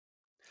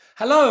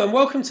Hello, and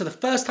welcome to the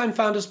First Time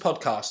Founders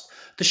podcast,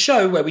 the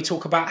show where we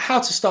talk about how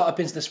to start a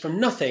business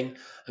from nothing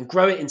and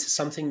grow it into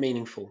something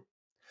meaningful.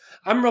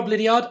 I'm Rob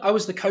Lydiard. I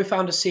was the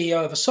co-founder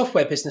CEO of a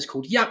software business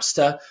called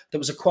Yapster that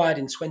was acquired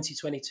in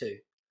 2022.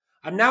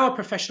 I'm now a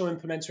professional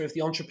implementer of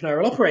the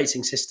Entrepreneurial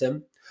Operating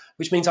System,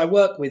 which means I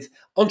work with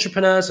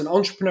entrepreneurs and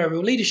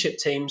entrepreneurial leadership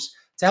teams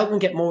to help them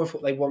get more of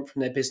what they want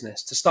from their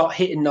business, to start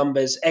hitting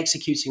numbers,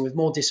 executing with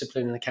more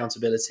discipline and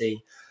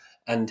accountability,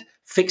 and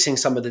fixing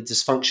some of the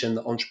dysfunction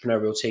that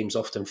entrepreneurial teams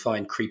often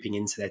find creeping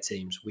into their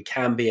teams. We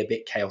can be a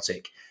bit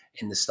chaotic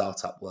in the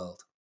startup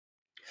world.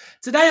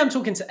 Today, I'm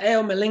talking to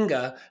Eyal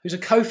Malinga, who's a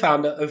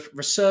co-founder of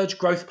Resurge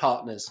Growth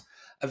Partners,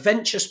 a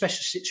venture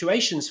special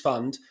situations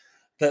fund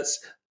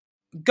that's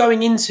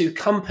going into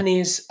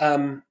companies,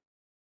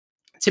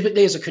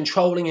 typically as a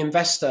controlling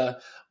investor,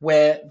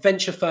 where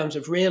venture firms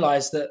have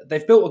realized that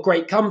they've built a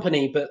great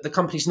company, but the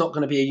company's not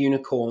going to be a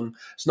unicorn.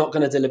 It's not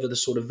going to deliver the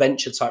sort of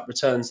venture type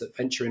returns that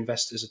venture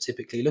investors are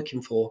typically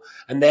looking for,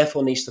 and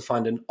therefore needs to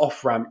find an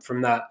off ramp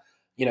from that,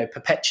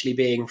 perpetually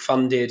being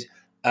funded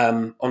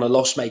on a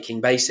loss making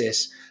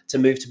basis to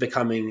move to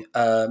becoming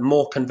a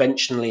more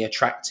conventionally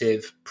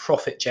attractive,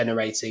 profit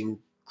generating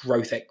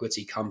growth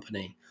equity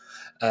company.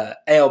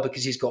 Eyal,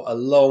 because he's got a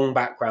long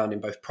background in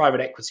both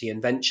private equity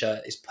and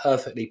venture, is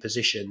perfectly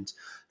positioned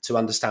to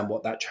understand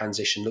what that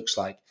transition looks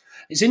like.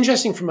 It's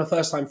interesting from a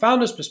first-time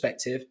founder's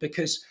perspective,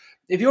 because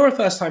if you're a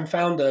first-time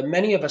founder,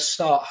 many of us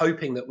start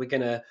hoping that we're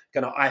going to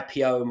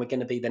IPO and we're going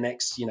to be the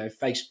next,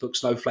 Facebook,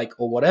 Snowflake,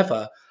 or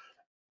whatever.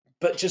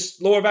 But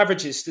just law of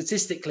averages,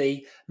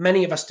 statistically,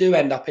 many of us do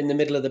end up in the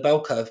middle of the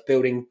bell curve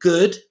building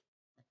good,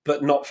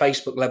 but not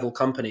Facebook level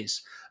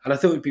companies. And I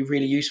thought it would be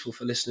really useful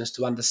for listeners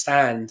to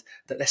understand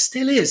that there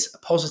still is a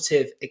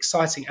positive,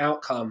 exciting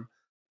outcome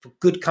for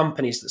good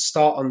companies that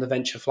start on the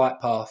venture flight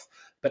path,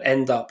 but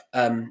end up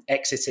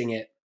exiting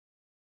it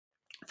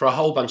for a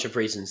whole bunch of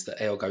reasons that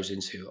Eyal goes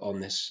into on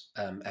this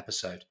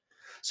episode.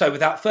 So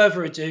without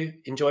further ado,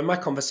 enjoy my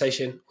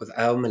conversation with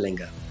Eyal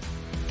Malinga.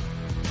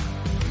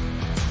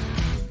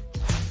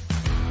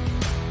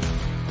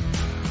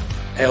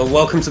 Eyal,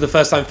 welcome to the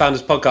First Time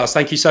Founders podcast.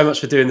 Thank you so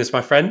much for doing this,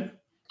 my friend.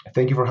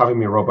 Thank you for having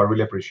me, Rob. I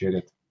really appreciate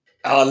it.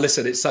 Oh,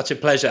 listen, it's such a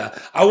pleasure.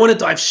 I want to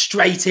dive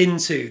straight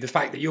into the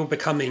fact that you're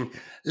becoming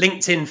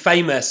LinkedIn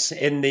famous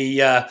in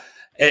the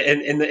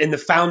in the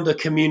founder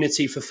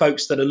community for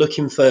folks that are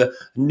looking for a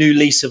new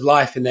lease of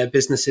life in their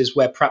businesses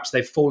where perhaps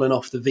they've fallen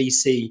off the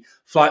VC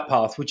flight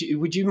path. Would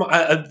you?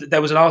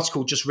 There was an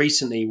article just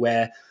recently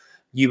where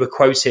you were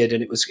quoted,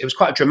 and it was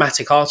quite a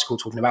dramatic article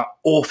talking about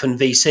orphan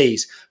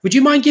VCs. Would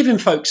you mind giving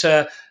folks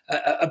a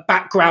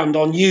background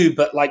on you,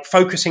 but like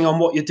focusing on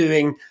what you're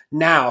doing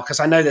now? Because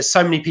I know there's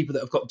so many people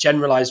that have got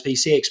generalized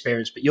VC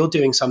experience, but you're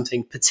doing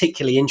something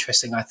particularly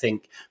interesting, I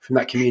think, from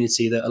that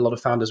community that a lot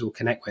of founders will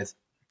connect with.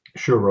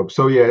 Sure, Rob.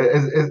 So yeah,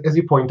 as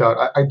you point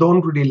out, I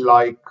don't really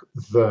like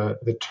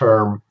the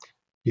term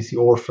VC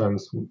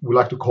orphans. We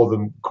like to call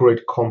them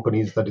great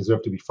companies that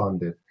deserve to be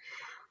funded.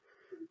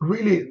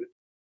 Really,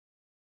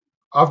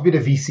 I've been a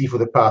VC for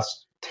the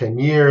past 10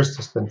 years.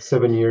 I spent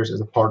 7 years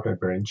as a partner at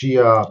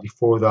Berengia.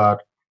 Before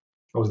that,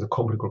 I was at a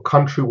company called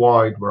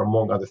Countrywide, where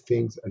among other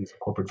things, I did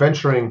corporate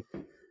venturing.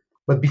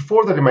 But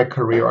before that in my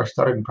career, I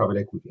started in private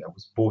equity. I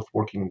was both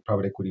working in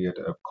private equity at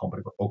a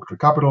company called Oaktree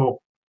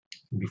Capital.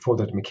 Before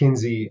that,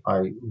 McKinsey.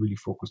 I really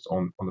focused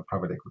on the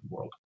private equity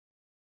world.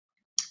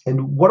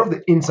 And one of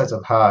the insights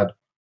I've had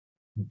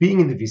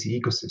being in the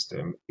VC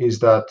ecosystem is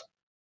that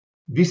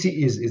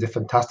VC is a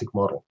fantastic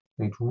model.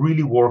 And it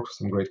really works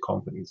for some great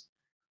companies.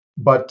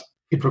 But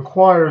it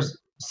requires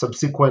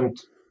subsequent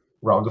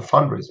rounds of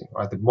fundraising,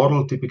 right? The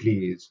model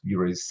typically is you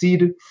raise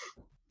seed, and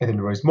then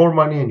you raise more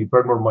money, and you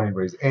burn more money,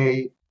 raise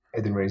A,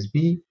 and then raise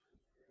B.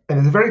 And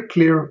there's a very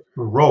clear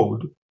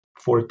road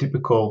for a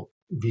typical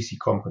VC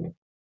company.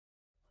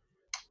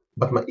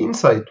 But my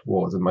insight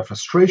was, and my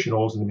frustration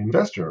also as an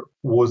investor,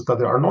 was that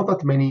there are not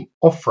that many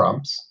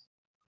off-ramps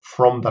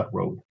from that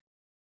road.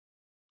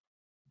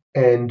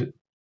 And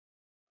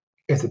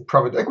as a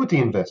private equity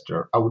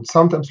investor, I would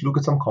sometimes look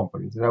at some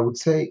companies and I would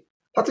say,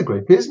 that's a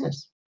great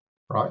business,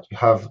 right? You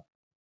have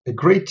a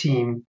great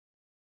team,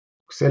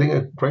 selling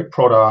a great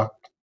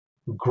product,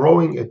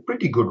 growing at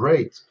pretty good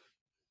rates.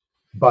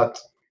 But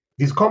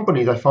these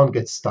companies I found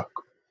get stuck,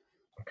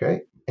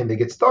 okay? And they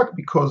get stuck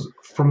because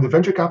from the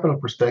venture capital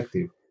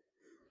perspective,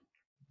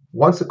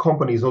 once a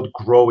company is not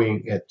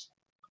growing at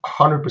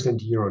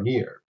 100% year on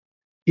year,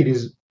 it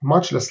is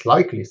much less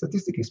likely,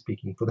 statistically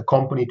speaking, for the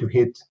company to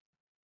hit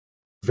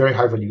very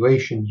high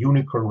valuation,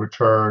 unicorn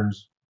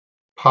returns,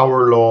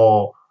 power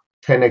law,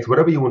 10x,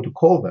 whatever you want to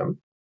call them.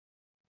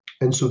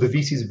 And so the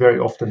VCs very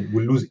often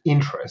will lose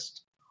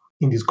interest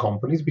in these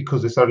companies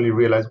because they suddenly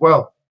realize,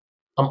 well,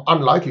 I'm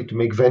unlikely to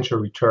make venture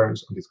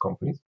returns on these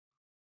companies.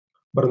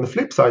 But on the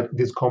flip side,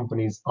 these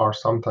companies are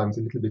sometimes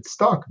a little bit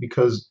stuck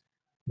because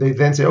they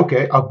then say,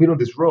 okay, I've been on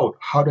this road.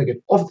 How do I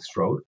get off this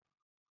road?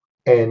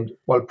 And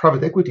while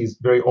private equity is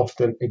very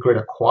often a great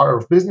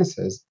acquirer of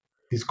businesses,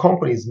 these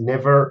companies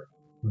never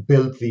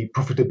build the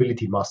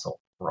profitability muscle,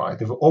 right?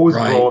 They've always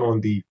grown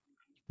on the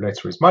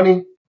let's raise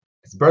money,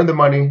 Let's burn the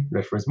money,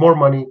 let's raise more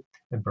money,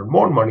 and burn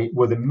more money,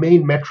 where the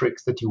main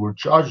metrics that you were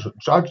judged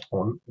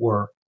on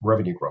were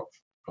revenue growth.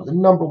 So the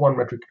number one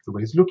metric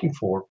everybody's looking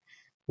for,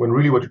 when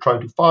really what you're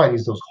trying to find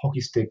is those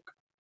hockey stick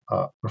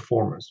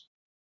performers.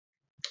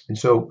 And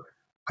so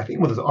I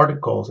think with those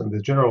articles and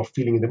the general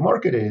feeling in the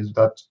market is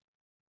that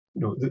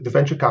the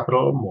venture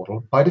capital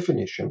model, by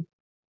definition,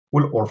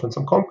 will orphan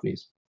some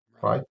companies,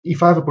 right?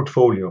 If I have a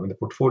portfolio and the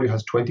portfolio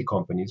has 20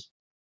 companies,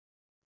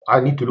 I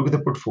need to look at the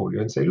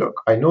portfolio and say,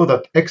 look, I know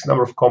that X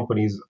number of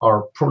companies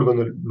are probably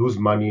going to lose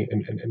money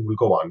and will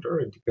go under.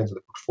 It depends on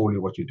the portfolio,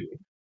 what you're doing.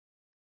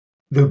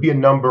 There'll be a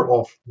number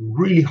of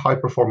really high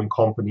performing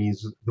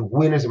companies, the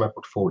winners in my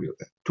portfolio,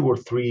 the 2 or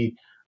 3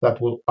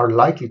 that are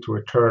likely to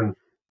return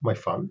my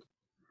fund.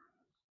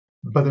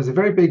 But there's a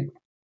very big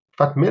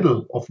fat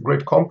middle of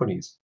great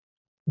companies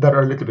that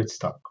are a little bit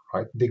stuck,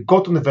 right? They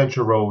got on the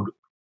venture road.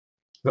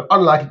 They're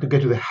unlikely to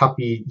get to the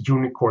happy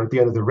unicorn at the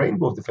end of the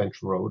rainbow of the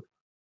venture road.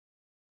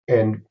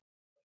 And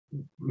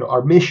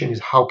our mission is,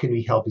 how can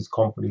we help these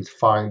companies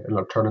find an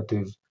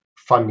alternative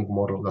funding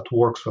model that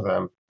works for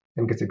them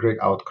and gets a great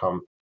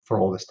outcome for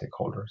all the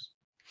stakeholders.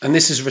 And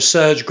this is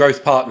Resurge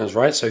Growth Partners,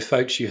 right? So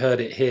folks, you heard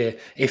it here,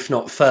 if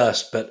not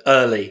first, but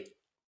early.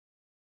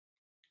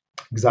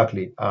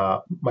 Exactly.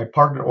 My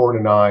partner Oren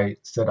and I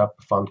set up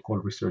a fund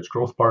called Resurge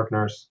Growth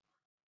Partners.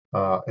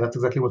 And that's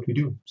exactly what we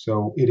do.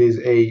 So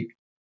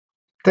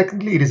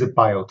technically it is a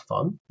buyout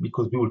fund,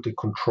 because we will take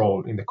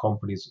control in the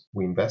companies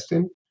we invest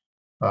in.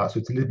 So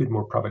it's a little bit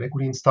more private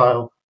equity in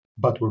style,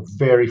 but we're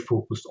very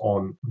focused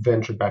on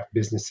venture-backed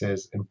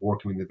businesses and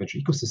working in the venture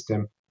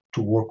ecosystem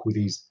to work with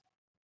these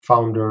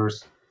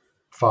founders,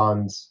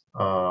 funds,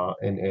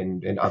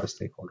 and other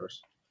stakeholders.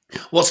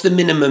 What's the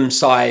minimum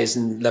size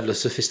and level of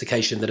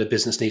sophistication that a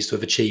business needs to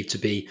have achieved to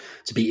be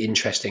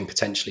interesting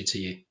potentially to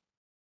you?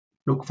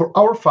 Look, for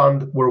our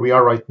fund, where we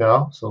are right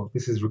now, so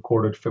this is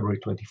recorded February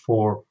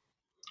 24,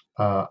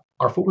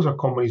 our focus are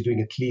companies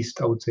doing at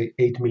least, I would say,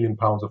 £8 million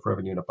of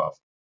revenue and above.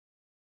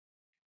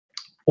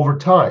 Over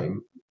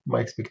time, my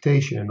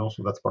expectation, and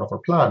also that's part of our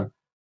plan,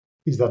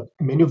 is that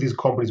many of these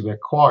companies we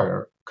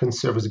acquire can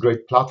serve as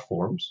great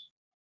platforms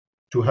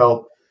to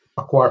help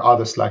acquire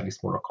other slightly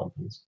smaller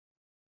companies.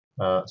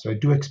 So I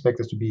do expect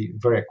us to be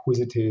very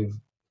acquisitive,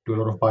 do a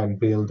lot of buy and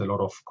build, a lot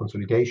of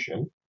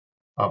consolidation.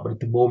 But at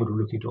the moment,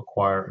 we're looking to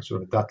acquire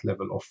sort of that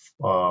level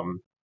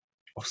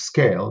of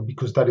scale,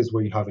 because that is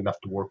where you have enough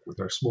to work with.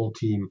 We're a small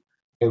team,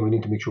 and we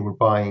need to make sure we're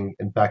buying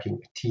and backing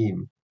a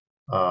team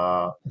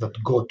that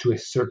got to a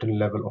certain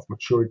level of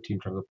maturity in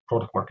terms of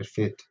product market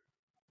fit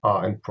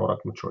and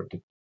product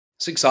maturity.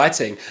 It's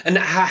exciting. And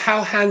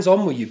how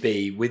hands-on will you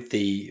be with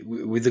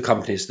the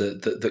companies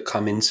that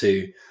come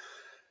into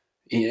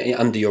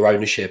under your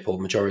ownership or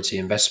majority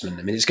investment?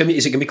 I mean, is it going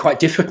to be quite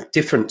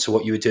different to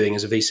what you were doing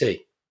as a VC?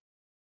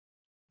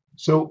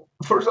 So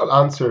first, I'll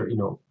answer.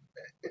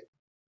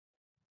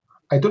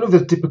 I don't have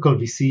the typical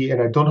VC,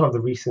 and I don't have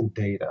the recent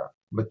data,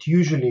 but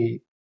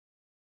usually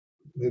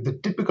the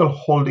typical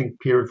holding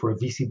period for a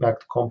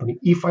VC-backed company,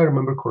 if I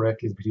remember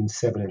correctly, is between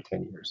 7 and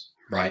 10 years.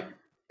 Right.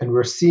 And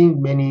we're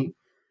seeing many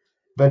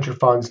venture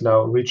funds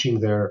now reaching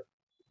their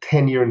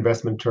 10-year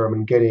investment term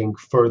and getting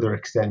further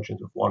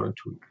extensions of 1 or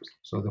 2 years.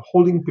 So the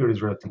holding period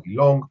is relatively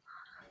long.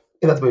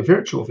 And that's by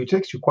virtue of it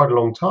takes you quite a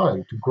long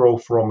time to grow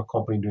from a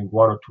company doing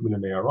 1 or 2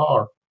 million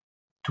ARR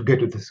to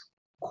get to this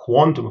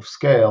quantum of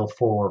scale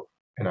for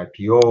an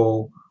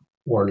IPO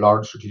or a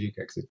large strategic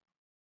exit.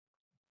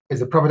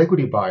 As a private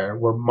equity buyer,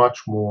 we're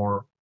much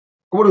more,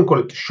 I wouldn't call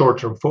it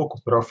short-term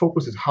focus, but our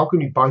focus is, how can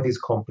we buy these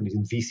companies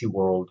in VC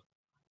world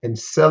and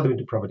sell them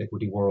into private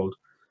equity world?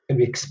 And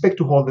we expect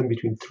to hold them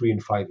between 3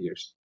 and 5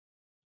 years.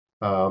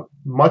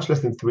 Much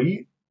less than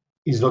 3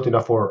 is not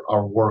enough for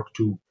our work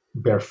to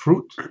bear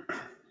fruit.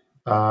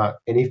 And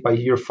if by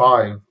year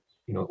 5,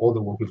 all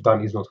the work we've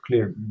done is not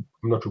clear,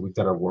 I'm not sure we've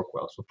done our work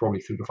well. So probably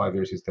 3 to 5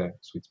 years is the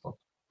sweet spot.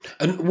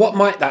 And what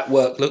might that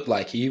work look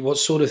like? What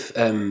sort of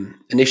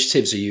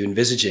initiatives are you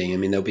envisaging? I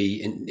mean, there'll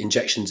be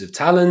injections of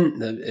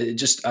talent.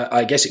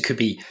 I guess it could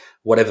be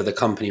whatever the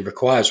company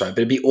requires, right? But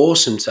it'd be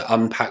awesome to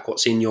unpack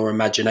what's in your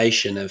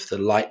imagination of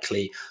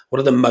what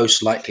are the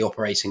most likely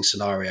operating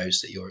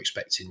scenarios that you're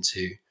expecting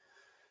to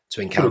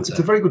encounter? It's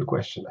a very good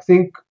question. I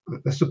think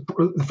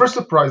the first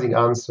surprising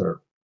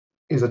answer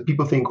is that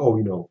people think,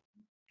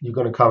 you're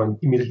going to come and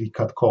immediately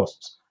cut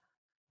costs.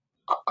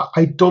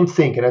 I don't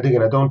think, and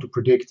again, I don't want to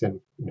predict, and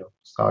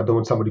so I don't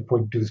want somebody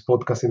pointing to this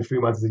podcast in 3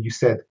 months that you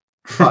said,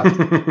 but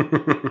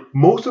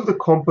most of the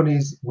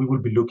companies we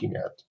will be looking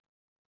at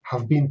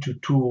have been to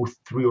 2,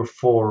 3, or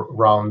 4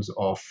 rounds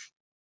of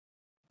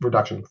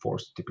reduction in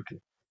force,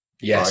 typically.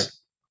 Yes. Right?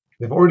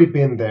 They've already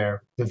been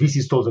there. The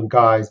VCs told them,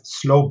 guys,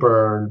 slow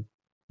burn,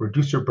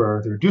 reduce your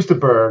burn. They reduced the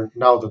burn.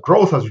 Now the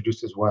growth has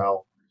reduced as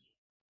well.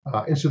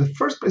 And so the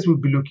first place we'll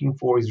be looking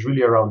for is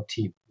really around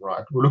team,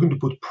 right? We're looking to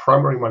put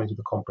primary money into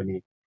the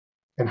company.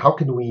 And how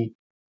can we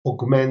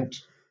augment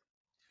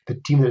the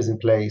team that is in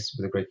place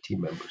with the great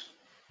team members,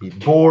 be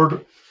it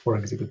board or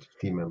executive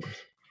team members?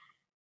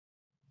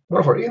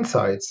 One of our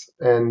insights,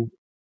 and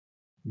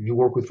you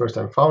work with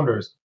first-time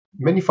founders,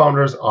 many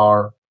founders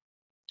are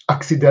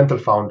accidental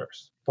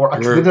founders or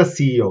accidental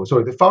CEOs.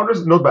 Sorry, the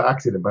founders not by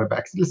accident, but by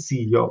accidental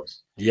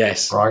CEOs,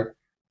 Yes. right?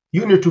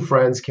 You and your two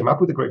friends came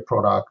up with a great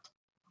product,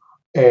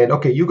 and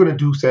okay, you're going to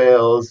do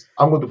sales,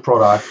 I'm going to do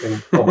product,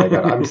 and oh my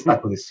God, I'm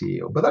stuck with the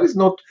CEO. But that is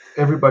not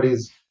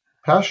everybody's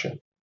passion,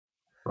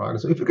 right?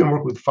 So if you can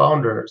work with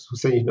founders who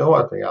say, you know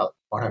what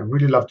I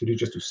really love to do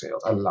just do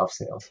sales. I love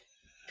sales,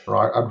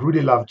 right? I'd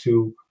really love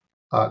to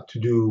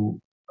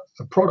do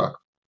a product.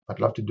 I'd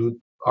love to do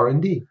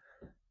R&D.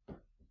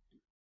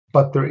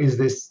 But there is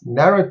this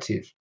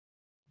narrative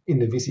in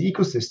the VC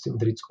ecosystem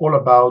that it's all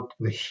about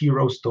the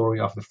hero story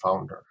of the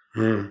founder,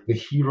 Mm. the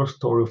hero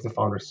story of the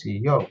founder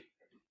CEO.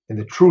 And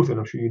the truth, and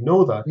I'm sure you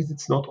know that, is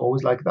it's not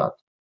always like that,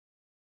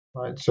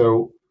 right?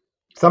 So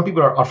some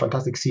people are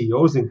fantastic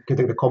CEOs and can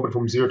take the company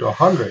from 0 to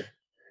 100,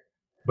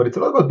 but it's a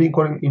lot about being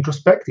quite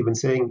introspective and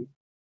saying,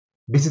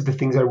 this is the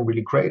things that I'm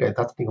really great at.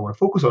 That's the thing I want to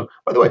focus on.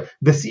 By the way,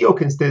 the CEO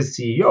can stay as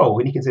CEO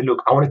and he can say,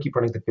 look, I want to keep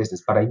running the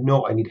business, but I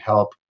know I need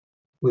help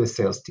with a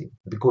sales team,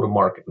 with the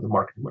go-to-market, with the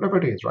marketing, whatever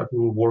it is, right? We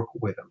will work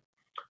with them.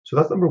 So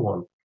that's number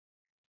one.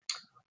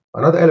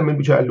 Another element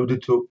which I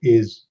alluded to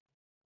is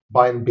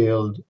buy and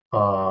build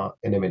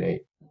and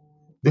M&A.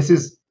 This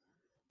is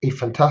a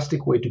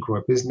fantastic way to grow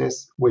a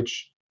business,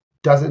 which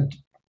doesn't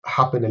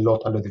happen a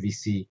lot under the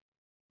VC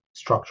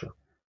structure,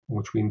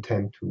 which we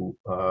intend to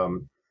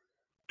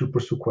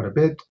pursue quite a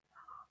bit.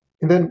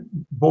 And then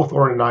both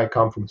Oren and I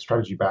come from a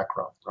strategy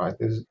background, right?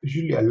 There's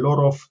usually a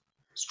lot of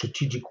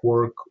strategic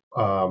work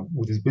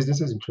with these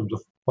businesses in terms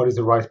of what is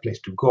the right place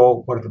to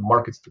go, what are the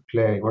markets to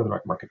play, what are the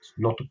right markets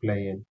not to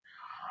play in.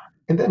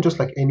 And then just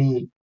like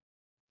any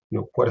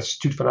quite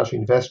astute financial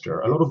investor,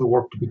 a lot of the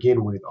work to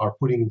begin with are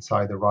putting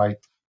inside the right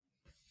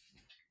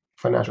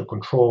financial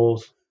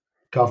controls,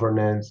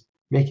 governance,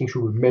 making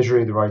sure we're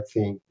measuring the right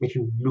thing,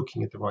 making sure we're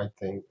looking at the right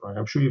thing. Right?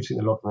 I'm sure you've seen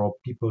a lot, Rob,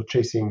 people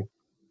chasing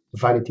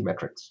vanity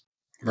metrics.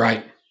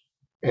 Right.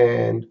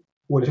 And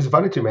when it's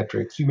vanity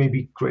metrics, you may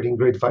be creating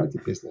great vanity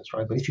business,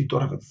 right? But if you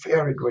don't have a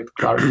very great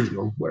clarity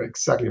on where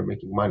exactly you're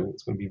making money,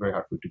 it's going to be very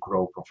hard for you to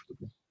grow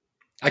profitably.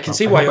 I can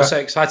see I why hope you're so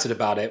excited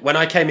about it. When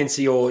I came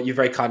into you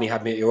very kindly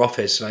had me at your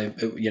office, and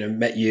I,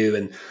 met you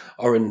and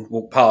Oren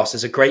walked past.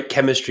 There's a great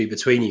chemistry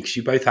between you because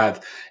you both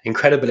have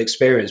incredible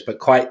experience, but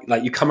quite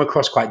like you come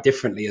across quite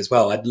differently as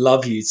well. I'd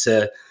love you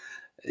to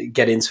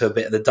get into a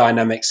bit of the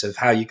dynamics of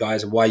how you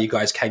guys and why you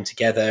guys came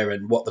together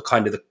and what the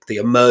kind of the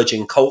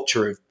emerging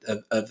culture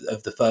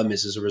of the firm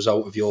is as a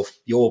result of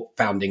your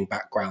founding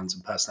backgrounds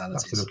and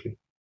personalities. Absolutely.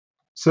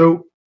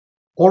 So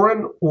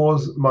Oren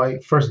was my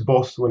first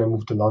boss when I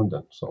moved to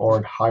London. So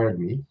Oren hired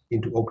me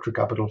into Oaktree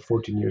Capital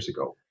 14 years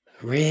ago.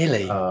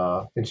 Really?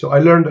 And so I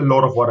learned a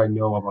lot of what I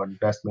know about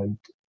investment,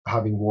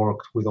 having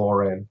worked with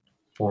Oren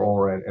for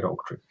Oren at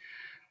Oaktree.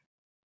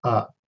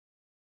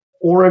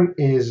 Oren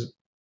is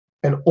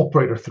an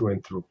operator through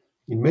and through.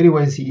 In many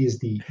ways, he is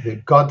the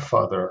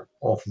godfather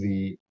of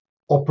the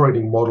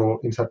operating model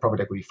inside private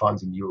equity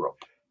funds in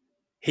Europe.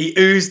 He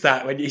oozed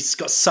that when he's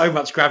got so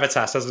much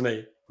gravitas, hasn't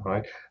he?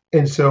 Right.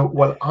 And so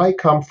while I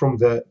come from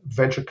the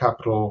venture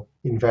capital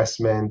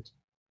investment,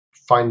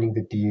 finding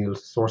the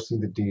deals, sourcing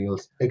the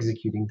deals,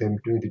 executing them,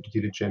 doing the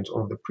due diligence,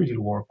 all of the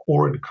pre-deal work,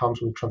 or it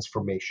comes with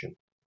transformation.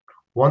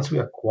 Once we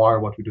acquire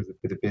what we do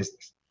with the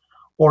business.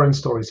 Oren's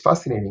story is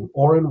fascinating.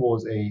 Oren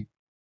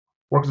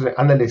worked as an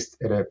analyst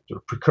at a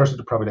precursor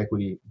to private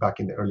equity back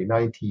in the early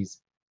 90s,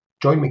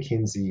 joined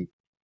McKinsey,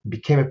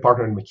 became a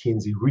partner in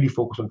McKinsey, really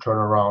focused on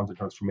turnarounds and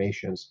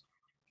transformations.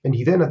 And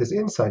he then had this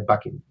insight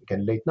back in,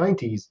 again, late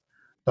 90s,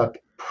 that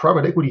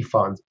private equity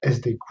funds, as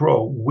they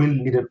grow, will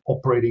need an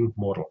operating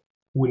model,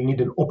 will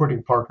need an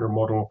operating partner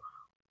model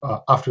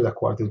after they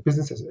acquire those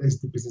businesses.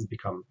 As the business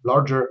become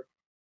larger,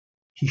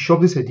 he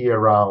shopped this idea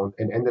around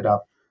and ended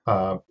up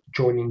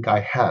joining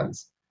Guy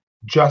Hans,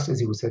 just as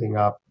he was setting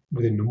up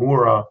within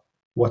Nomura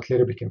what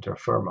later became Terra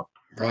Firma.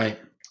 Right.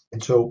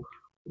 And so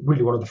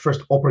really one of the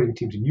first operating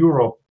teams in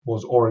Europe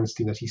was Oren's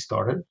team that he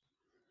started.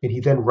 And he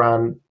then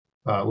ran,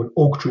 when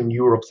Oaktree in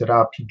Europe set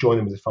up, he joined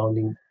them as a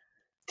founding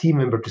team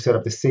member to set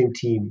up the same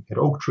team at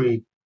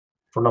Oaktree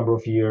for a number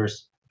of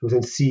years. He was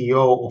then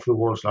CEO of the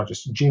world's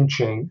largest gym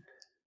chain.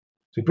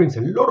 So he brings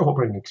a lot of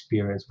operating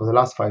experience. For the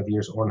last 5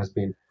 years, Oren has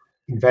been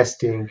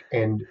investing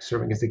and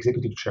serving as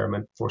executive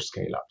chairman for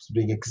Scale Up. So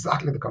doing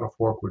exactly the kind of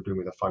work we're doing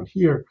with the fund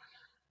here.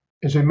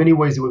 And so in many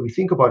ways, the way we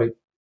think about it,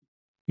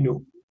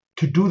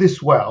 to do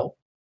this well,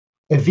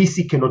 a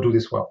VC cannot do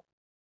this well,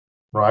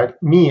 right?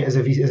 Me as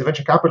a VC, as a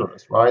venture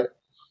capitalist, right?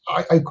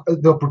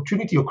 The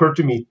opportunity occurred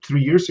to me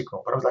 3 years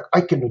ago, but I was like, I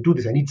cannot do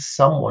this. I need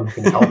someone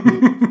who can help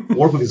me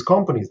work with these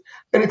companies.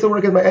 And it's where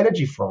I get my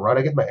energy from, right?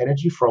 I get my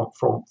energy from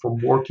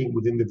working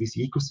within the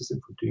VC ecosystem,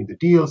 from doing the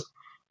deals,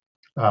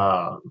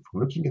 from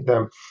looking at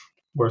them.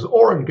 Whereas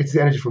Oren gets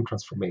the energy from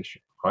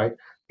transformation, right?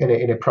 And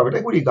a private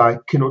equity guy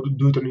cannot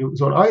do it on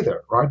his own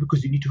either, right?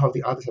 Because you need to have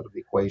the other side of the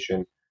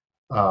equation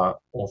of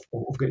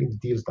getting the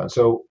deals done.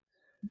 So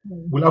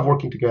we love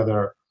working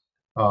together,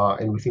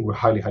 and we think we're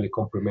highly, highly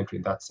complementary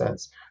in that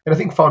sense. And I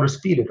think founders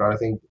feel it, right? I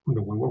think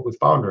when we work with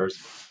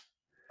founders,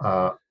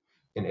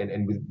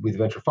 and with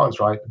venture funds,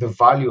 right? The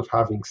value of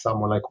having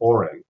someone like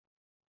Oren,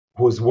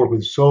 who has worked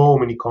with so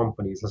many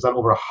companies, has done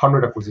over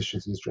 100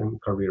 acquisitions in his training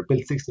career,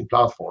 built 16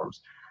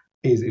 platforms,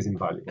 is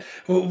invaluable.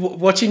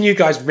 Watching you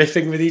guys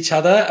riffing with each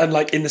other and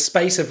like in the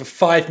space of a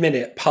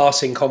 5-minute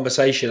passing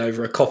conversation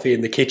over a coffee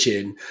in the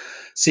kitchen,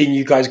 seeing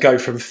you guys go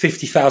from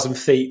 50,000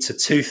 feet to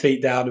 2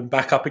 feet down and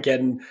back up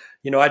again.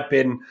 I'd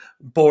been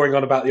boring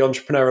on about the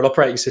entrepreneurial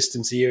operating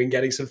system to you and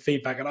getting some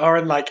feedback, and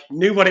Aaron like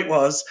knew what it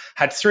was,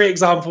 had 3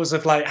 examples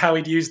of like how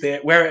he'd used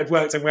it, where it had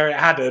worked and where it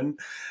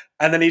hadn't.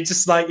 And then he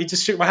just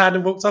shook my hand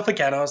and walked off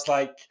again. I was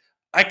like,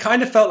 I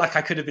kind of felt like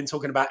I could have been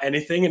talking about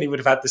anything and he would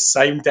have had the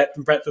same depth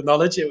and breadth of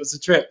knowledge. It was a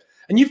trip.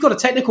 And you've got a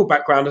technical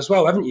background as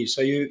well, haven't you?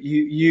 So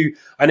you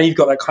I know you've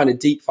got that kind of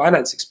deep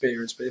finance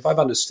experience, but if I've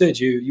understood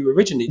you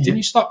originally, didn't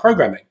you start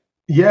programming?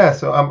 Yeah,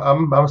 so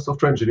I'm a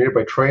software engineer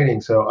by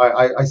training. So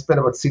I spent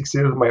about 6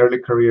 years of my early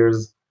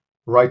careers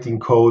writing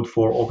code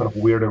for all kind of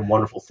weird and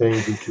wonderful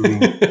things,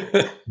 including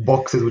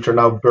boxes which are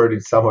now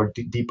buried somewhere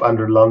deep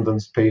under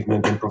London's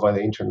pavement and provide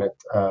the internet.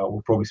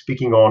 We're probably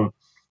speaking on.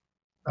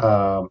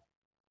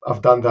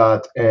 I've done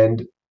that,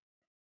 and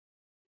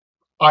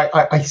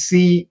I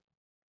see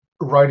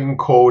writing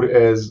code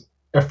as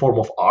a form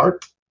of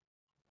art.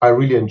 I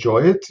really enjoy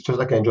it, just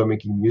like I enjoy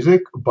making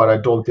music, but I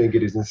don't think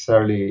it is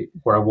necessarily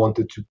what I want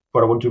to do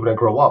when I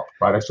grow up,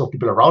 right? I saw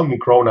people around me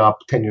grown up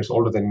 10 years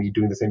older than me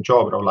doing the same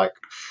job, and I'm like,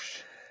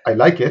 I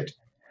like it.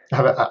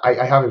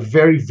 I have a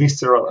very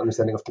visceral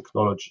understanding of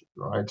technology,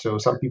 right? So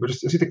some people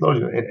just see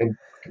technology and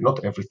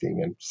not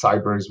everything, and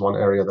cyber is one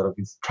area that I've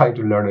been trying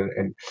to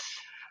learn.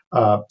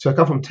 So I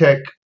come from tech,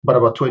 but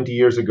about 20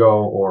 years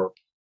ago,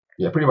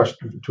 pretty much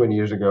 20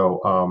 years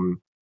ago,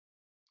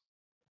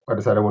 I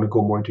decided I want to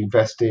go more into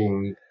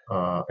investing,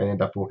 and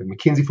ended up working at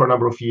McKinsey for a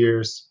number of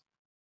years.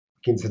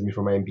 McKinsey sent me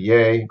for my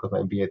MBA, got my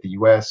MBA at the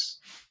US,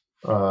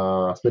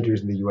 spent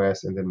years in the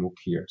US, and then moved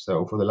here.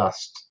 So for the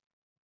last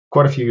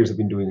quite a few years, I've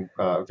been doing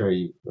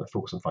very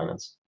focused on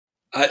finance.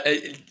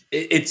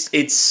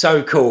 It's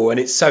so cool and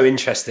it's so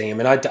interesting. I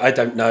mean, I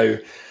don't know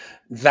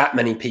that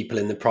many people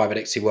in the private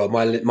equity world.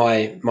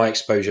 My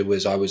exposure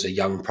was I was a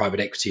young private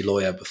equity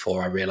lawyer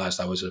before I realized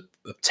I was a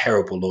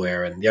terrible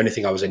lawyer, and the only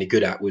thing I was any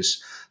good at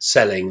was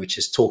selling, which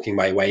is talking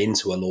my way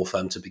into a law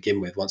firm to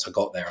begin with. Once I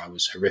got there, I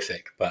was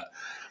horrific, but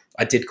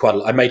I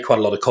made quite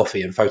a lot of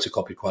coffee and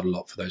photocopied quite a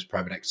lot for those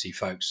private equity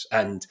folks.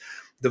 And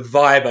the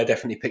vibe I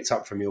definitely picked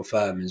up from your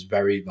firm is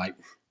very like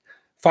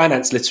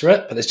finance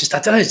literate, but I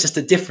don't know, it's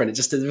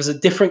just there was a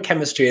different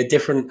chemistry, a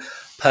different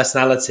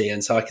personality.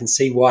 And so I can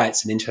see why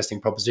it's an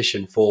interesting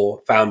proposition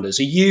for founders.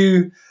 Are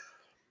you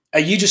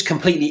just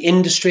completely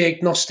industry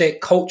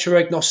agnostic, culture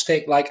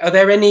agnostic? Like, are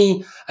there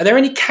any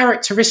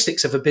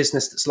characteristics of a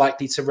business that's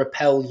likely to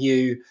repel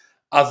you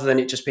other than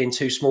it just being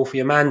too small for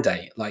your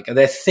mandate? Like, are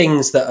there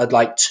things that are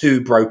like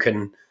too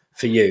broken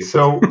for you?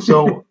 So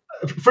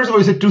first of all,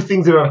 you said 2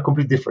 things that are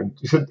completely different.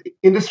 You said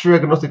industry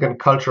agnostic and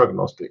culture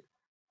agnostic.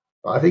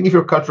 I think if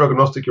you're culture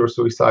agnostic, you're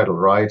suicidal,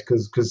 right?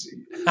 Because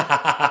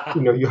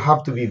you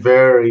have to be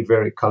very,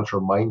 very culture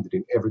minded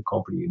in every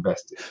company you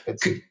invest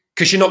in.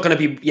 Because you're not going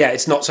to be,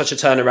 it's not such a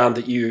turnaround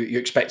that you're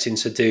expecting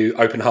to do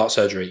open heart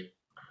surgery.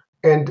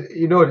 And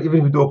even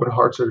if you do open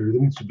heart surgery,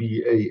 there needs to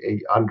be a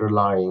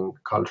underlying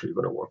culture you're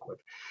going to work with.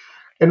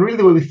 And really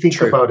the way we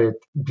think about it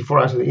before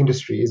I answer the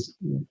industry is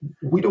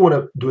we don't want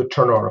to do a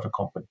turnaround of a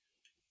company.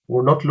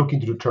 We're not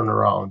looking to do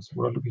turnarounds.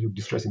 We're not looking to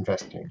distress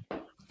investing.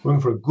 We're looking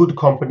for a good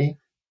company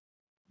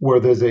where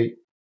there's a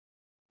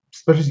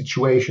special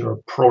situation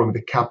or problem with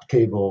the cap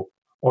table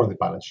or the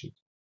balance sheet,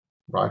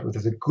 right? Where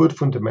there's a good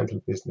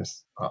fundamental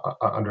business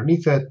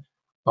underneath it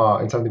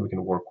and something we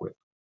can work with.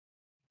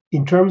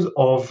 In terms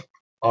of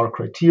our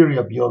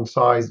criteria beyond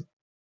size,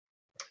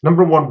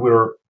 number one, we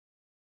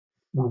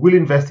will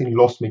invest in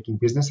loss-making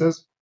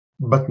businesses,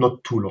 but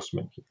not too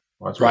loss-making.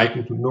 Right? So we're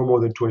looking to no more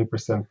than 20%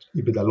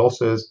 EBITDA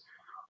losses.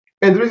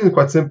 And the reason is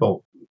quite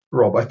simple,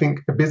 Rob. I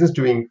think a business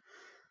doing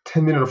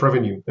 10 million of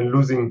revenue and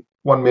losing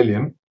 1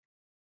 million,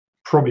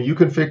 probably you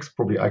can fix,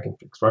 probably I can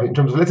fix, right? In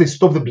terms of, let's say,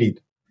 stop the bleed,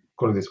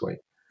 call it this way.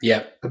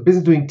 Yeah. A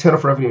business doing 10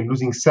 of revenue and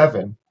losing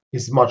 7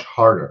 is much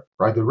harder,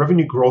 right? The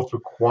revenue growth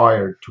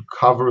required to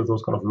cover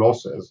those kind of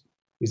losses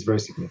is very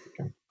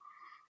significant.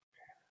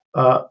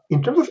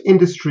 In terms of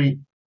industry,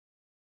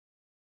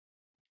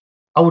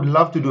 I would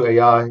love to do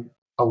AI.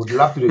 I would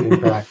love to do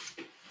impact.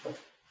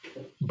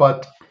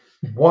 But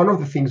one of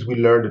the things we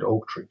learned at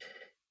Oaktree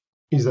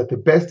is that the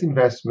best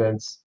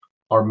investments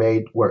are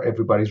made where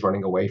everybody's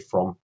running away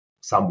from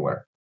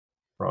somewhere,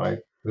 right?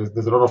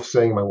 There's a lot of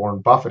saying by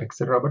Warren Buffett,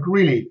 etc. But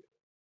really,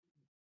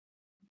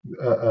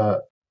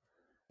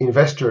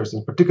 investors,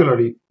 and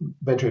particularly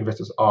venture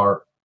investors,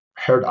 are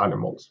herd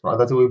animals, right?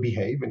 That's the way we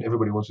behave, and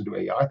everybody wants to do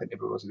AI, then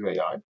everyone wants to do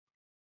AI.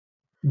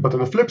 But on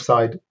the flip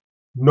side,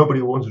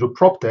 nobody wants to do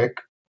prop tech,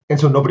 and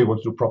so nobody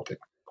wants to do prop tech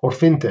or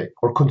fintech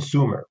or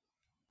consumer.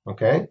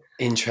 Okay.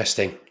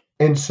 Interesting.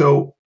 And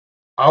so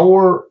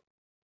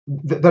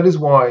that is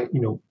why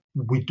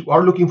we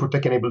are looking for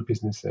tech-enabled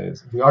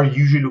businesses. We are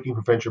usually looking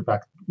for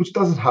venture-backed, which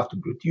doesn't have to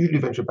be. It's usually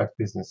venture-backed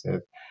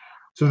businesses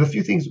So there's a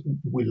few things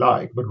we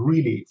like, but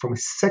really from a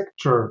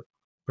sector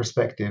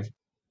perspective,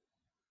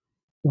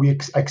 I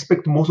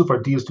expect most of our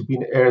deals to be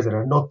in areas that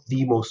are not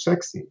the most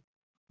sexy,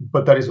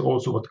 but that is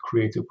also what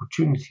creates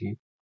opportunity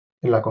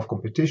and lack of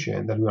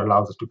competition that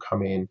allows us to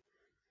come in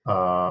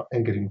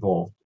and get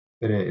involved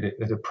at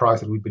a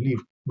price that we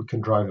believe we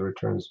can drive the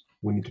returns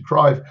we need to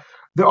drive.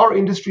 There are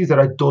industries that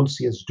I don't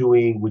see us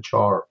doing, which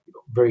are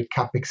very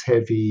capex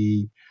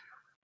heavy,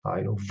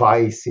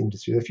 vice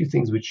industry. There are a few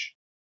things which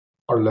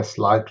are less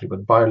likely,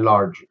 but by and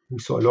large, we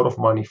saw a lot of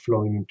money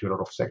flowing into a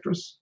lot of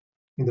sectors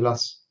in the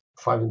last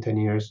 5 and 10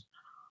 years,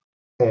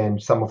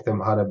 and some of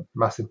them had a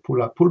massive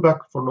pullback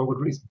for no good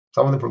reason.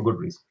 Some of them for good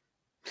reason.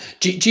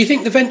 Do you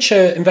think the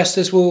venture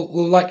investors will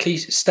likely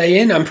stay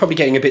in? I'm probably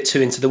getting a bit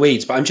too into the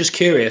weeds, but I'm just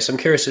curious. I'm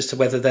curious as to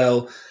whether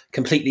they'll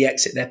completely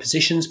exit their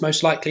positions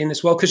most likely in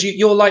this world. Because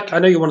you're like, I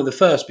know you're one of the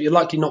first, but you're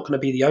likely not going to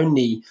be the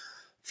only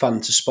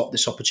fund to spot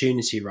this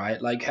opportunity,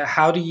 right? Like,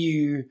 how do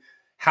you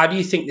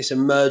think this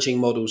emerging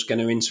model is going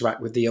to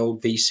interact with the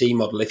old VC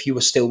model if you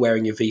were still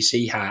wearing your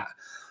VC hat?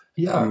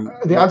 Yeah,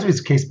 the answer is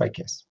case by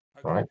case,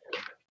 right?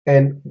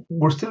 And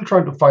we're still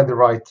trying to find the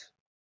right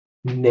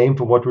name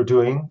for what we're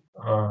doing.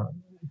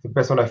 The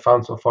best one I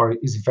found so far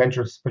is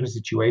Venture Special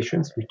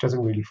Situations, which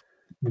doesn't really,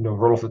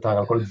 roll off the tongue.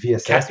 I'll call it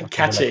VSS.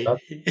 Catchy.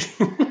 Like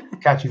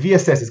catchy.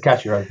 VSS is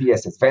catchy, right?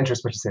 VSS, Venture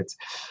Special Sets,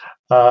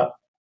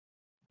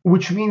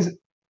 which means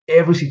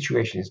every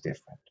situation is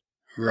different.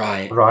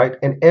 Right. Right.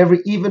 And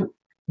even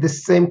the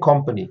same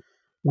company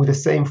with the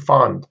same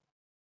fund,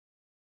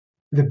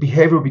 the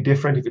behavior will be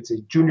different if it's a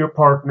junior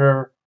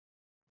partner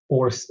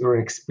or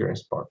an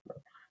experienced partner.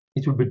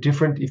 It will be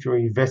different if you're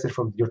invested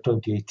from your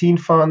 2018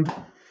 fund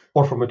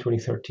or from a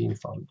 2013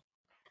 fund.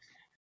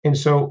 And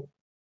so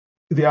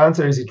the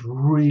answer is it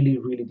really,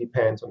 really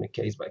depends on a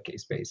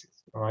case-by-case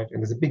basis, right?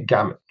 And there's a big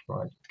gamut,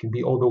 right? It can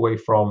be all the way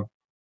from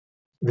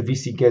the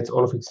VC gets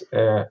all of its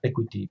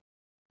equity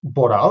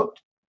bought out,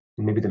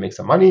 and maybe they make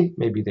some money,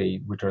 maybe they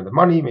return the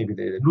money, maybe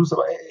they lose some.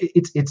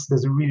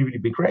 There's a really, really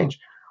big range.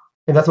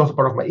 And that's also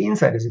part of my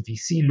insight as a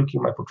VC looking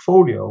at my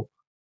portfolio.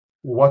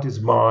 What is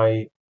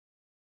my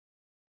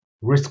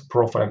risk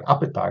profile and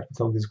appetite for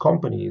some of these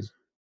companies?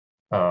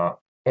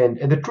 And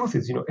the truth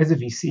is, as a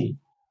VC,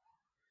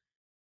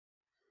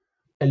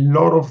 a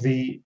lot of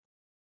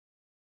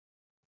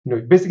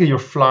basically you're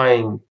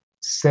flying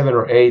 7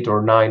 or 8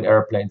 or 9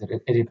 airplanes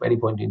at any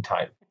point in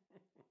time.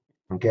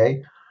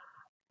 Okay.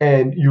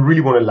 And you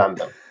really want to land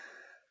them.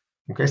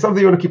 Okay.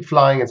 Something you want to keep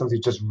flying and something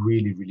you just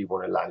really, really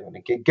want to land. You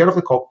want to get off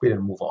the cockpit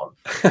and move on.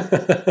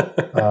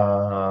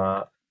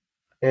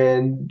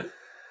 And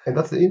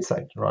that's the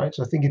insight, right?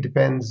 So I think it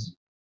depends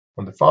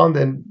on the fund,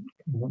 and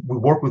we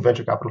work with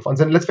venture capital funds.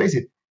 And let's face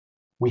it,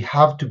 we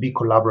have to be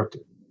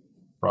collaborative,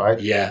 right?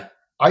 Yeah.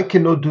 I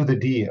cannot do the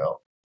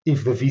deal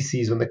if the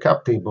VCs on the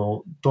cap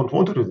table don't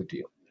want to do the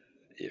deal.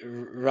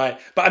 Right.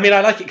 But I mean, I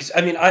like it because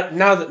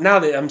now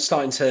that I'm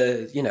starting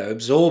to,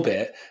 absorb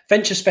it,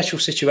 venture special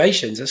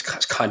situations, it's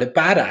kind of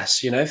badass,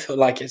 feel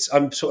like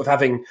I'm sort of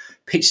having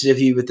pictures of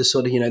you with the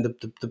sort of,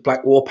 the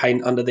black war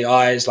paint under the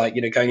eyes, like,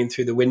 going in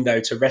through the window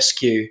to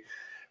rescue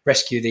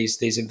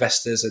these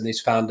investors and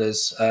these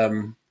founders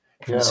from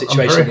the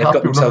situation they've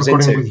got themselves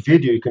into. I'm very happy we're not recording with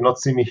video. You cannot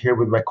see me here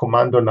with my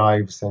commando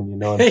knives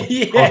and, and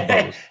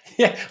yeah.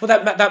 Yeah. Well,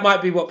 that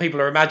might be what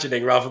people are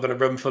imagining rather than a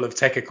room full of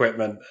tech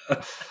equipment.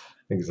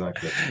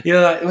 Exactly.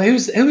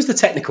 Who's the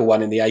technical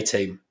one in the A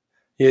team?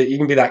 You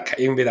can be that.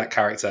 You can be that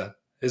character.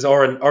 Is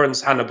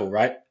Oren's Hannibal,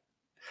 right?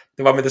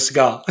 The one with the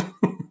cigar.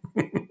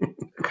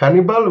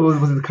 Cannibal?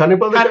 Was it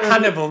Cannibal?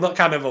 Hannibal, not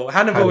Cannibal.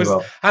 Hannibal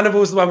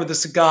was the one with the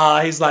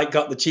cigar. He's like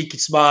got the cheeky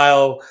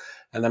smile,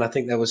 and then I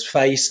think there was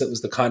Face that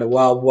was the kind of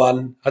wild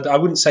one. I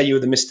wouldn't say you were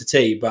the Mr.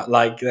 T, but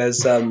like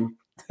there's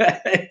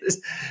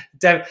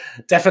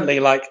definitely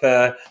like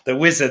the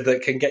wizard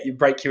that can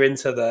break you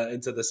into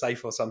the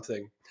safe or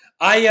something.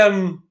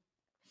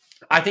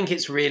 I think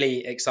it's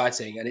really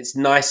exciting and it's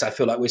nice. I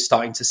feel like we're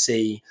starting to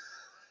see,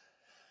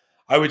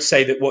 I would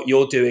say that what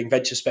you're doing,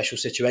 Venture Special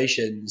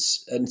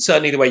Situations, and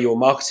certainly the way you're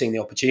marketing the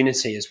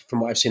opportunity is, from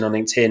what I've seen on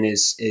LinkedIn,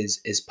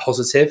 is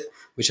positive,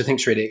 which I think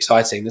is really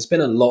exciting. There's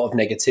been a lot of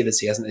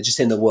negativity, hasn't there,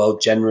 just in the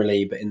world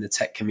generally, but in the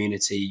tech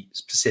community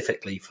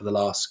specifically for the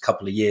last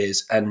couple of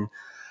years. And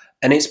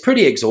it's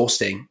pretty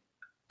exhausting.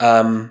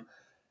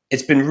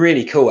 It's been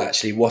really cool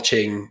actually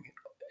watching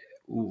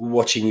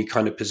you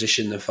kind of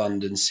position the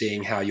fund and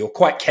seeing how you're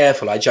quite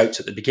careful. I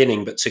joked at the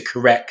beginning, but to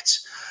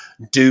correct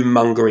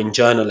doom-mongering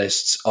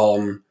journalists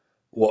on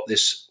what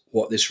this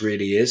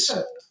really is.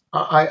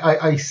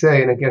 I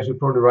say, and again, I should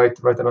probably write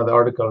another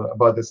article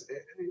about this.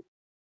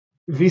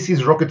 VC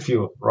is rocket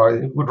fuel,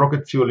 right? With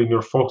rocket fuel in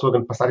your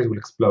Volkswagen Passat will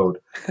explode.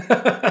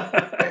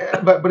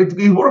 but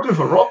it works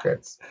for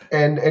rockets,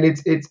 and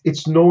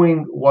it's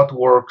knowing what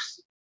works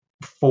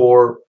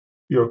for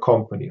your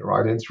company,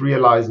 right? And it's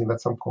realizing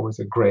that some companies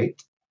are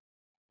great,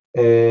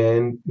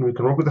 and we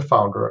can work with the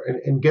founder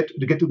and get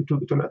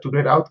to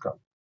great outcome.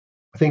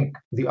 I think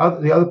the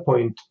other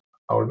point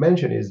I will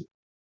mention is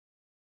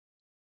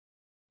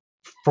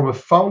from a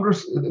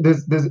founder's,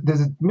 there's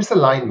a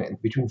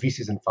misalignment between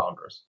VCs and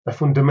founders, a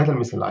fundamental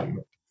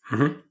misalignment.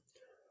 Mm-hmm.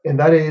 And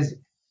that is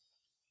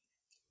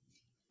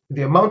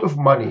the amount of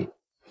money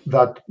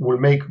that will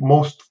make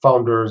most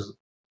founders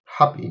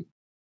happy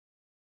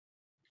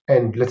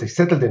and, let's say,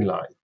 settled in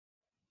life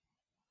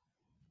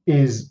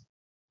is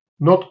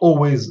not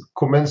always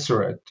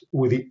commensurate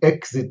with the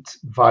exit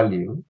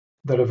value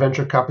that a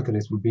venture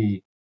capitalist would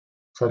be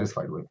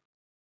satisfied with.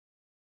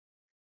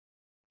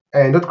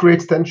 And that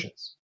creates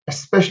tensions,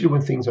 especially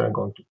when things aren't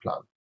going to plan.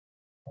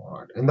 All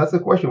right. And that's the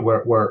question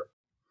where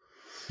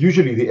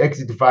usually the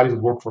exit values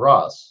that work for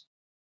us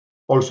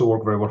also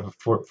work very well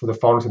for the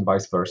founders and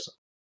vice versa.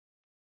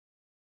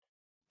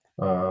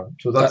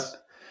 So that's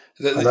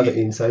another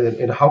insight.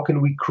 And how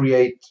can we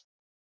create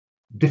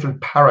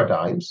different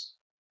paradigms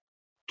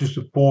to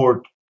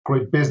support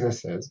great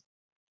businesses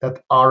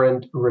that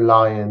aren't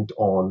reliant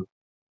on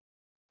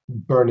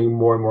burning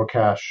more and more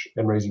cash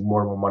and raising more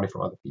and more money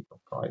from other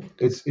people, right?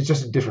 It's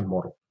just a different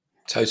model.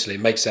 Totally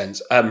makes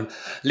sense.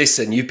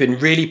 Listen, you've been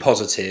really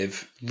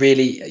positive,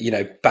 really,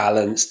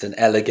 balanced and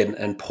elegant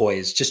and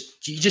poised.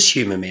 You just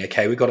humor me,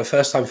 okay? We've got a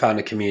first-time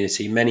founder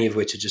community, many of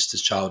which are just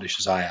as childish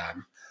as I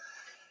am.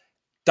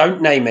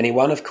 Don't name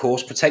anyone, of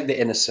course, protect the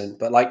innocent.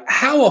 But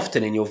how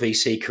often in your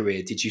VC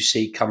career did you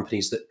see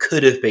companies that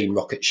could have been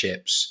rocket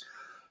ships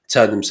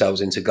turn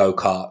themselves into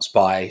go-karts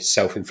by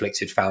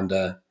self-inflicted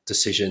founder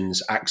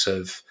decisions, acts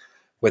of,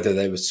 whether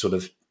they were sort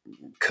of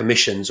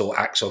commissions or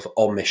acts of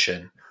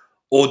omission?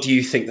 Or do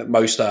you think that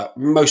most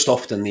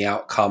often the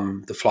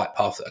outcome, the flight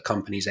path that a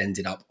company's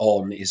ended up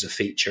on is a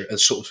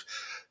sort of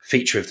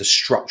feature of the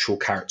structural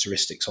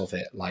characteristics of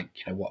it,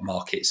 what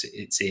markets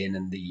it's in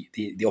and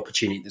the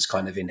opportunity that's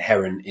kind of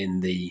inherent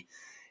in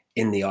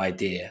the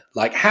idea?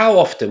 How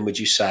often would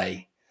you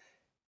say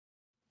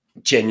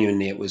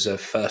genuinely it was a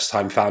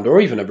first-time founder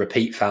or even a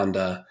repeat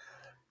founder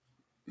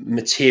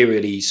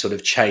materially sort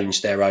of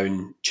changed their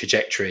own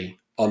trajectory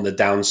on the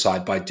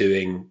downside by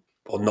doing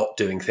or not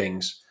doing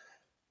things?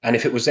 And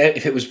if it was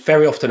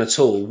very often at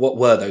all, what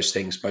were those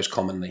things most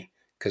commonly?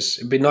 Because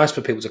it'd be nice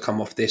for people to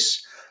come off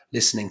this,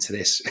 listening to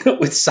this,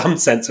 with some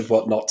sense of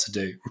what not to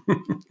do.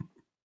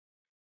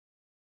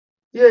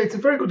 Yeah, it's a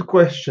very good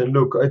question.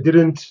 Look, I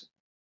didn't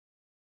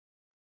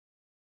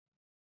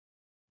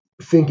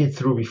think it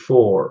through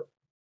before.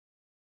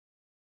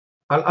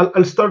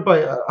 I'll start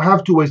by, I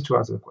have two ways to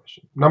answer the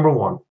question. Number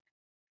one,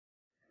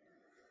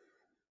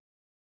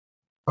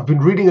 I've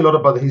been reading a lot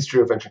about the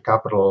history of venture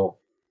capital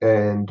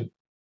and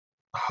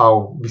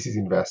how VCs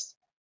invest.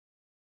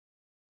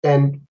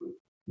 And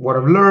what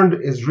I've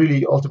learned is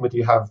really ultimately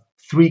you have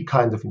three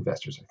kinds of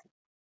investors, I think.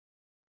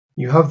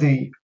 You have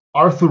the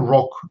Arthur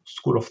Rock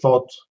school of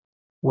thought,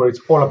 where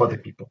it's all about the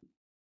people.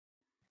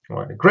 All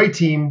right, a great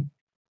team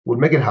will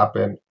make it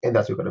happen, and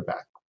that's what you're going to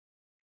back.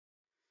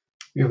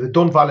 You have the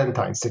Don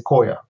Valentine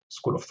Sequoia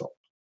school of thought,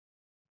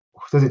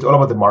 who says it's all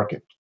about the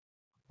market,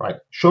 right?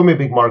 Show me a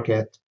big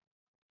market,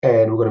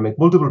 and we're going to make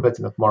multiple bets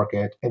in that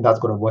market, and that's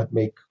going to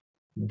make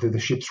the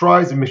ships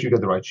rise and make sure you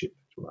get the right ship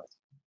to rise.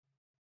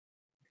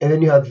 And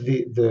then you have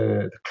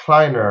the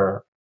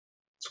Kleiner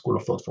school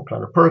of thought from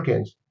Kleiner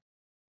Perkins,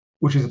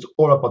 which is it's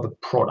all about the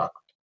product.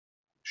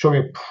 Show me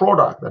a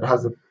product that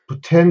has the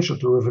potential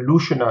to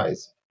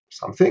revolutionize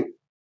something.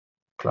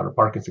 Kleiner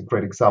Perkins, a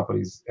great example,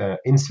 is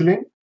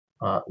insulin,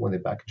 when they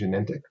back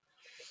Genentech.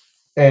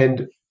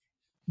 And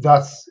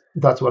that's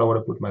what I want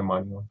to put my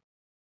money on.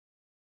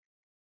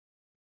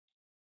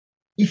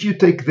 If you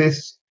take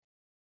this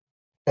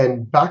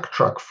and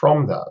backtrack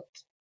from that,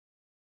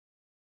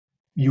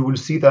 you will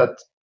see that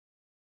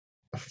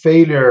a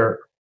failure,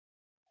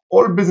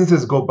 all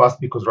businesses go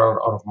bust because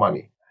they're out of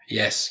money.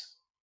 Yes.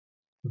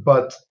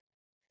 But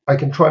I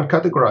can try and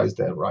categorize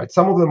them, right?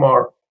 Some of them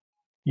are,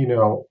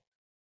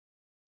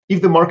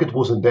 if the market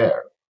wasn't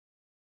there,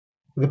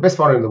 the best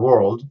founder in the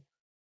world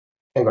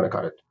ain't going to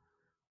cut it.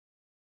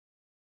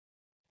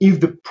 If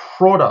the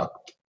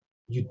product,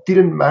 you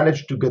didn't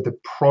manage to get the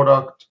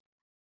product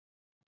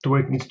to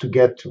where it needs to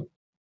get to,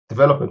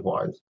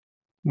 development-wise,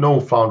 no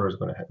founder is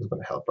going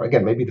to help. Right?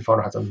 Again, maybe the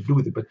founder has something to do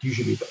with it, but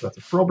usually that's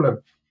a problem.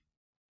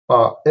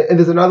 And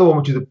there's another one,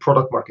 which is the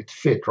product market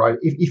fit, right?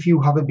 If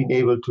you haven't been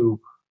able to,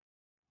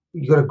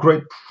 you got a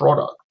great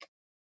product,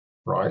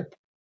 right?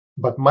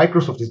 But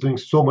Microsoft is doing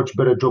so much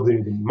better job than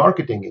in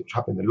marketing, which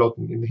happened a lot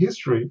in the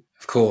history.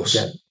 Of course.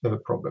 Again, you have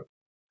a problem.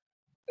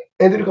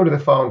 And then you go to the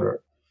founder.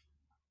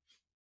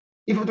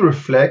 If you have to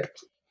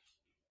reflect,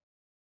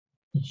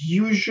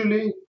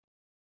 usually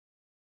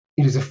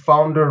it is a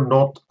founder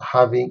not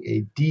having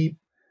a deep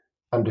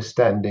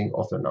understanding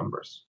of their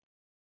numbers,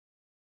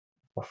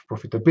 of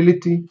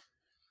profitability,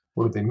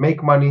 where do they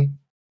make money,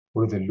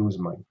 where do they lose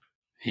money.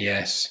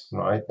 Yes.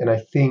 Right. And I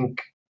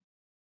think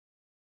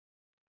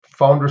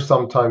founders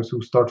sometimes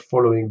who start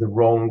following the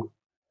wrong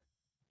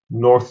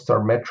North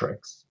Star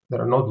metrics that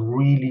are not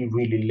really,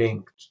 really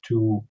linked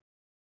to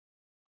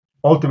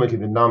ultimately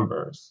the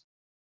numbers,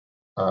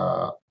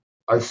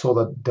 I saw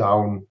that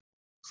down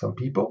some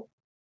people.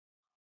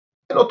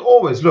 And not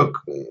always. Look,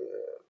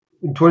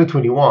 in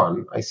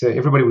 2021, I say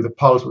everybody with a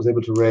pulse was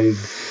able to raise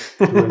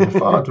a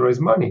fund, to raise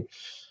money,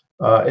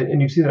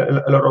 and you've seen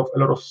a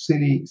lot of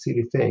silly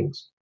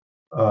things.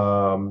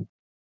 Um,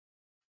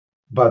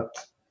 but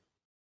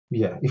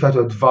yeah, if I had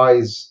to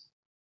advise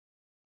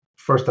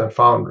first-time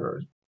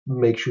founders,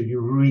 make sure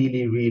you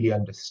really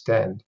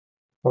understand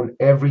on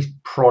every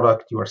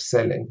product you are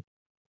selling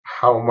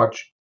how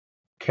much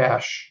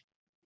cash,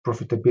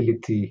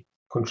 profitability,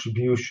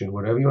 contribution,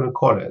 whatever you want to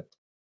call it,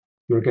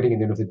 you're getting at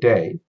the end of the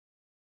day,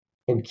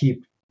 and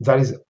keep that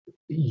is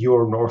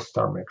your North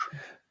Star metric.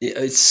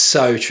 It's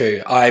so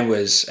true. I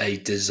was a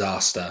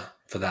disaster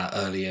for that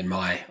early in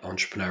my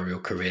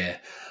entrepreneurial career.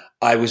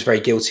 I was very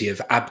guilty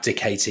of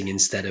abdicating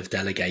instead of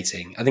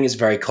delegating. I think it's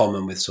very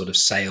common with sort of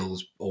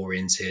sales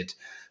oriented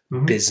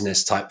Mm-hmm.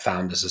 business type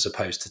founders as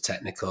opposed to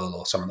technical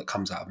or someone that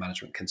comes out of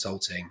management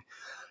consulting.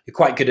 You're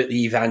quite good at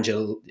the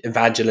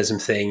evangelism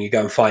thing. You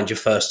go and find your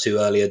first two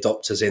early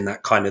adopters in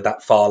that kind of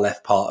that far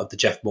left part of the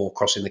Jeff Moore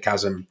crossing the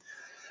chasm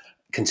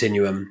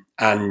continuum,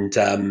 and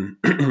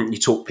you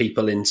talk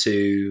people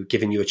into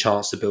giving you a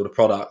chance to build a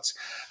product.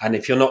 And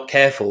if you're not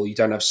careful, you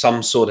don't have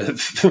some sort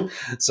of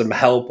some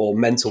help or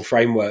mental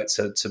framework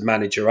to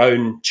manage your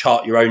own,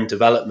 chart your own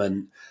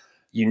development.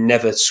 You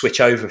never switch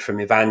over from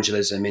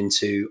evangelism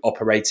into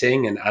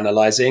operating and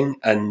analyzing.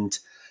 And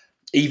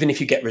even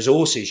if you get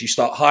resources, you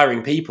start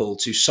hiring people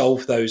to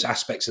solve those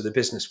aspects of the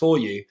business for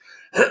you.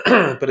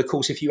 But of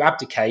course, if you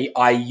abdicate,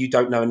 you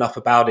don't know enough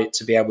about it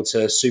to be able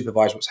to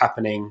supervise what's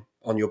happening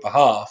on your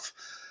behalf,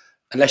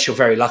 unless you're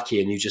very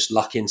lucky and you just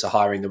luck into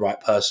hiring the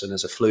right person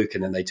as a fluke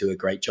and then they do a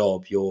great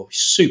job, you're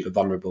super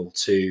vulnerable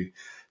to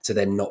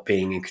then not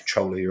being in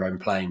control of your own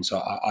plane. So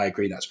I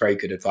agree. That's very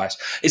good advice.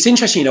 It's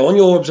interesting, on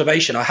your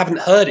observation, I haven't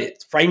heard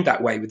it framed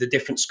that way with the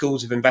different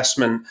schools of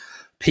investment,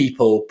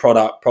 people,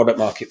 product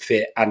market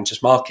fit, and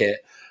just market.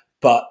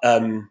 But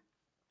I'm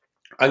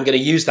going to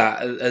use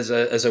that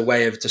as a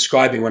way of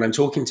describing when I'm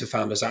talking to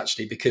founders,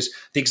 actually, because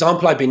the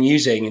example I've been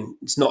using, and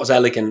it's not as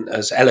eloquent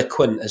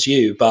as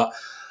you, but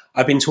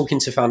I've been talking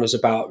to founders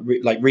about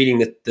reading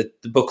the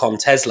book on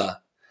Tesla,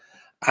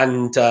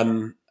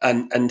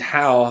 and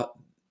how,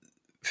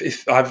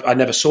 if I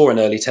never saw an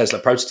early Tesla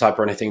prototype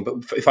or anything, but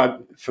if I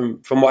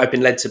from what I've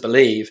been led to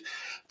believe,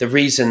 the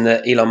reason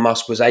that Elon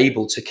Musk was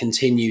able to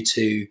continue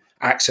to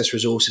access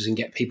resources and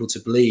get people to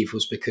believe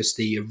was because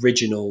the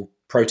original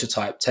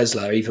prototype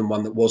Tesla, even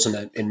one that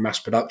wasn't in mass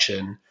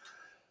production,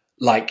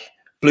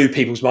 blew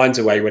people's minds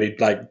away when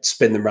he'd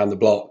spin them around the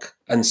block.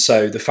 And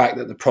so the fact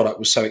that the product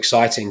was so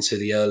exciting to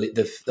the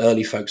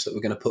early folks that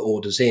were going to put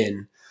orders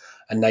in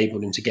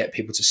enabled him to get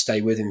people to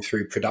stay with him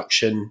through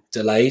production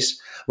delays.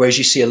 Whereas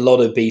you see a lot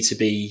of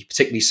B2B,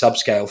 particularly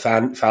subscale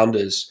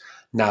founders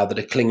now that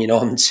are clinging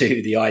on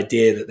to the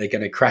idea that they're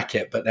going to crack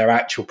it, but their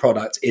actual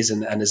product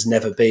isn't and has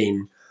never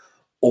been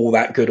all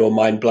that good or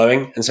mind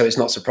blowing. And so it's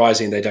not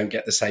surprising they don't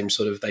get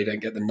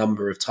the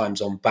number of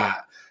times on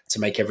bat to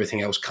make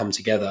everything else come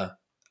together.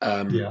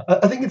 Yeah,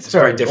 I think it's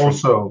fair. Very different.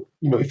 Also,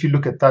 if you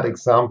look at that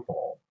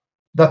example,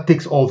 that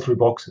ticks all three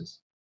boxes.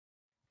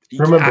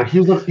 Remember, he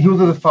was not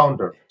the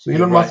founder. So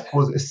Elon Musk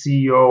was a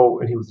CEO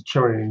and he was the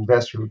chairman and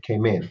investor who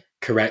came in.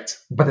 Correct.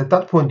 But at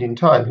that point in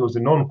time, he was a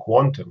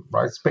non-quantum,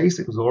 right?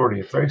 SpaceX was already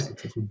a very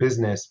successful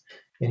business,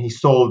 and he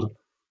sold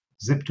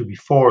Zip2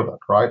 before that,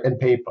 right? And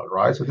PayPal,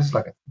 right? So this is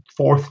like a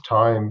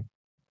fourth-time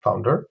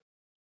founder.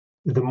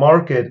 The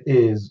market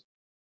is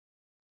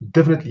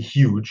definitely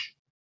huge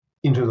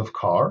in terms of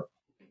cars.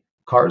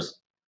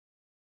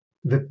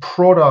 The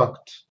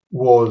product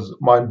was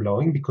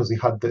mind-blowing because he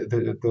had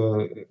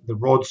the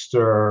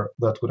Roadster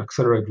that would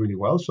accelerate really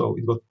well, so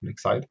it got really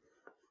excited.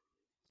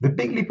 The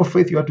big leap of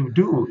faith you had to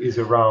do is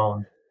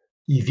around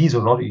EVs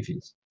or not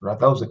EVs, right?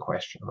 That was the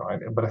question, right?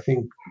 But I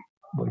think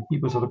when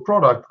people saw the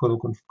product, got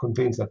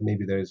convinced that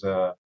maybe there's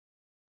a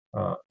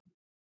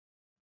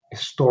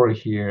story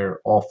here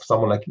of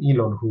someone like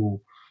Elon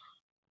who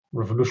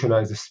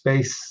revolutionized the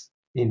space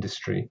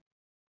industry,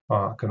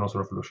 can also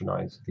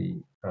revolutionize the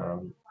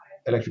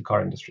electric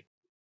car industry.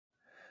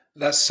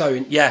 That's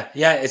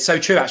it's so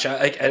true, actually.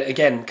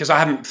 Again, because I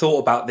haven't thought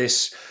about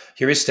this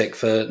heuristic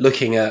for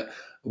looking at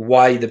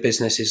why the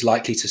business is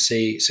likely to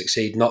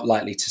succeed, not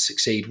likely to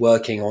succeed,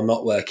 working or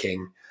not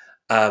working.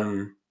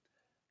 I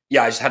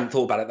just hadn't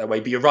thought about it that way.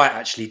 But you're right,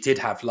 actually, did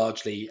have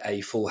largely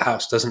a full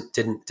house,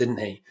 didn't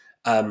he?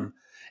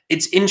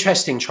 It's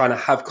interesting trying to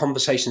have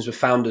conversations with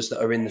founders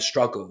that are in the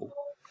struggle.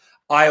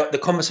 The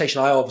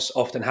conversation I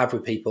often have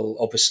with people,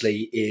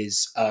 obviously,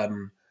 is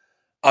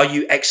are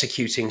you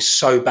executing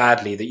so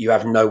badly that you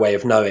have no way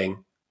of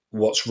knowing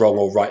what's wrong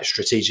or right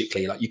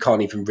strategically? Like you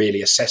can't even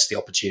really assess the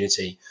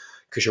opportunity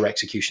because your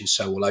execution's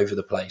so all over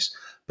the place.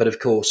 But of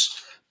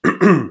course,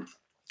 a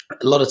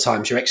lot of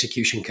times your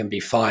execution can be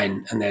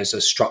fine and there's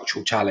a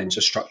structural challenge,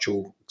 a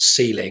structural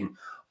ceiling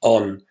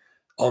on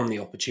the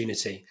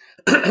opportunity.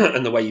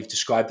 And the way you've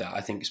described that, I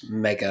think is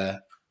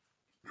mega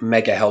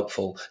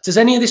helpful. Does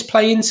any of this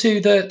play into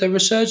the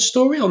research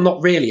story or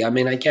not really? I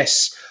mean, I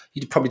guess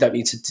you probably don't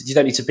need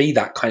to be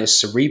that kind of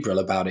cerebral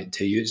about it,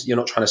 do you? You're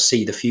not trying to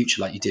see the future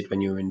like you did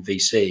when you were in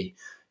VC.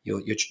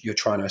 you're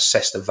trying to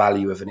assess the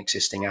value of an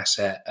existing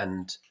asset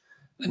and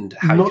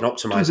how you can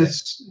optimize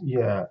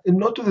it. And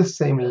not to the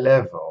same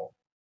level,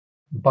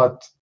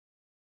 but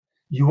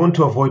you want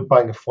to avoid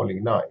buying a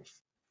falling knife,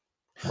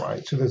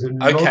 right? So there's a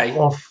lot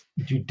of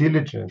due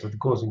diligence that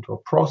goes into a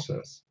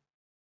process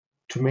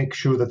to make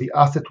sure that the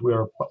asset we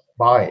are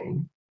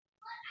buying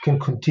can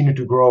continue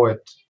to grow at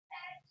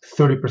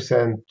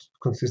 30%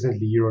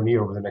 consistently year on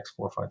year over the next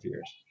 4 or 5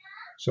 years.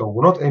 So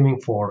we're not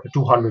aiming for a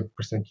 200%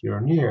 year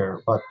on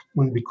year, but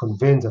we'll be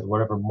convinced that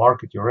whatever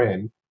market you're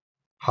in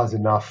has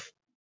enough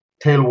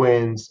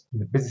tailwinds,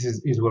 the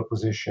business is well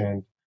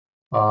positioned,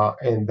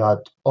 and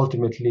that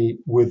ultimately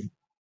with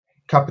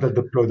capital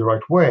deployed the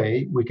right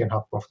way, we can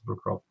have profitable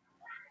growth.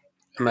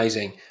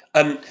 Amazing.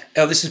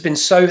 This has been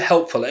so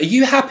helpful. Are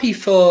you happy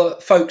for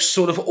folks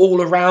sort of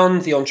all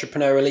around the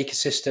entrepreneurial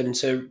ecosystem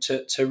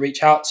to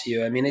reach out to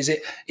you? I mean, is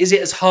it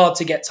as hard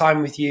to get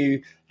time with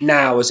you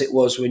now as it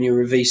was when you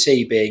were a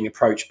VC being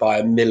approached by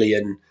a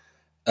million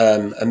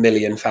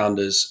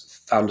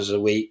founders a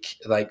week?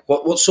 Like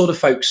what sort of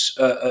folks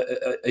are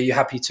you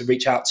happy to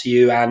reach out to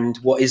you, and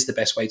what is the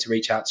best way to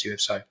reach out to you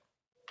if so?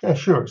 Yeah,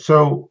 sure.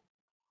 So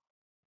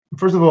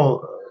first of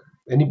all,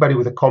 anybody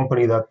with a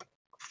company that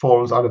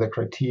falls under the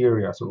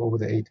criteria, so over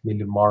the 8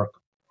 million mark,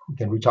 you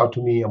can reach out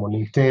to me. I'm on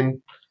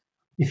LinkedIn.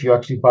 If you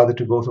actually bother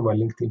to go through my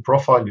LinkedIn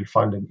profile, you'll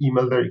find an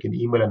email there. You can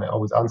email and I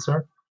always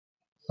answer.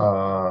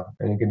 And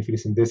again, if you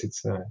listen to this,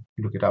 it's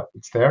look it up.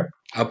 It's there.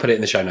 I'll put it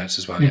in the show notes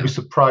as well. You'll be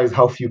surprised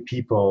how few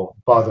people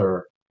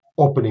bother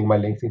opening my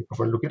LinkedIn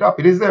profile and look it up.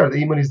 It is there. The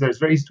email is there. It's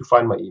very easy to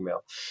find my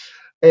email.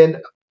 And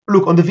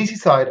look, on the VC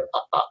side,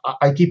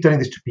 I keep telling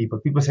this to people.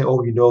 People say, oh,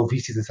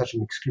 VCs are such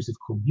an exclusive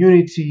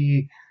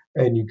community,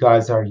 and you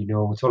guys are,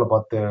 it's all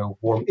about the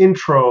warm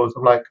intros.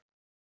 I'm like,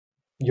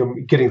 you're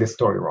getting the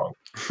story wrong,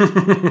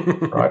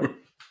 right?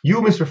 You,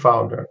 Mr.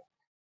 Founder,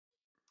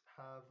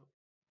 have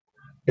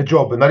a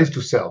job, and that is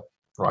to sell,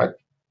 right?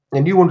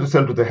 And you want to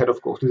sell to the head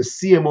of Coke, to the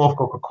CMO of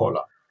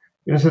Coca-Cola,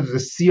 to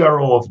the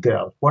CRO of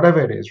Dell, whatever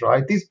it is,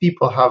 right? These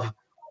people have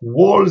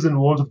walls and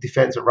walls of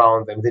defense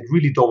around them. They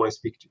really don't want to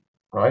speak to you,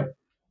 right?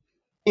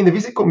 In the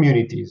VC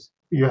communities,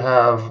 you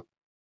have a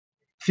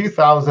few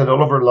thousand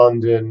all over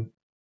London,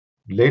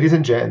 ladies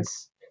and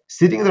gents,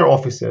 sitting in their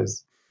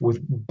offices with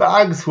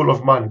bags full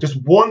of money, just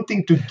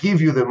wanting to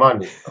give you the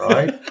money,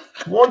 right?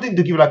 Wanting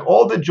to give, like,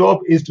 all the job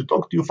is to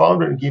talk to your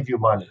founder and give you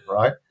money,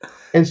 right?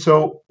 And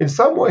so in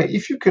some way,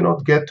 if you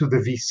cannot get to the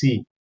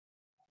VC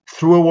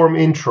through a warm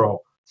intro,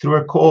 through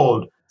a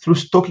call, through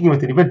talking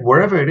with an event,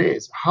 wherever it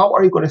is, how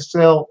are you going to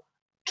sell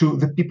to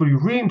the people you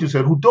really need to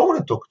sell who don't want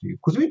to talk to you?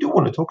 Because we do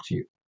want to talk to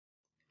you,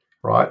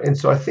 right? And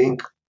so I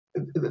think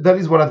that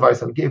is one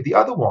advice I'll give. The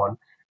other one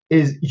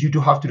is you do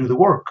have to do the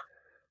work,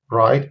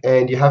 right?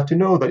 And you have to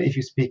know that if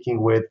you're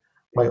speaking with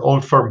my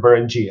old firm,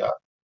 Berengia,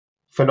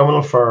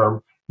 phenomenal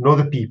firm, know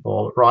the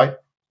people, right?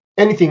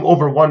 Anything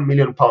over £1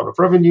 million of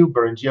revenue,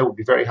 Berengia would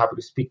be very happy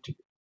to speak to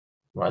you,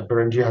 right?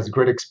 Berengia has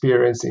great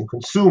experience in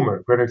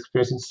consumer, great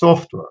experience in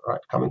software, right?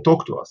 Come and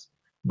talk to us.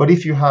 But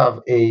if you have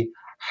a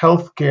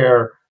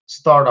healthcare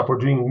startup or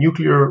doing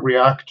nuclear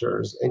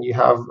reactors and you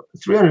have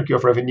 300K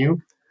of revenue,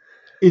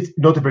 it's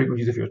not a very good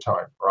use of your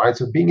time, right?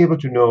 So being able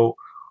to know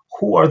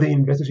who are the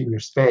investors in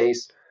your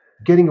space,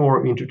 getting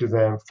more into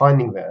them,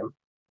 finding them,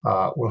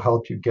 will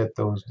help you get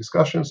those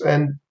discussions.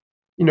 And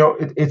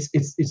it's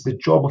the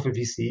job of a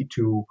VC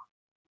to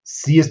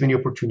see as many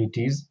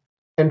opportunities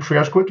and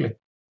triage quickly.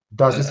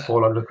 Does this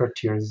fall under the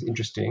criteria? Is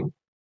interesting?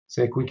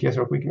 Say a quick yes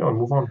or a quick no and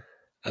move on.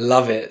 I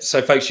love it.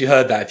 So, folks, you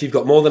heard that. If you've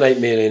got more than 8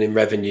 million in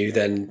revenue,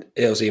 then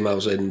Il's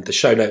emails in the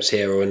show notes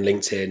here or on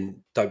LinkedIn.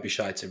 Don't be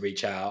shy to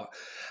reach out.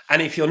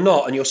 And if you're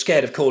not and you're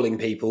scared of calling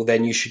people,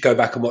 then you should go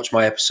back and watch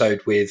my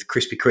episode with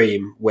Krispy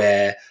Kreme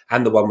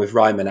and the one with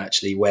Ryman,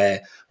 actually,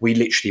 where we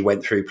literally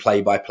went through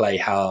play by play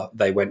how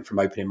they went from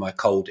opening my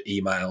cold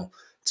email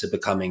to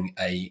becoming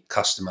a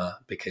customer,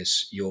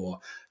 because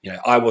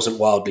I wasn't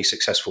wildly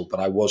successful, but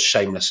I was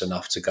shameless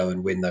enough to go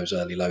and win those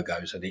early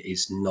logos. And it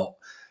is not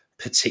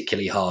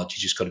particularly hard. You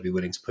just got to be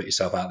willing to put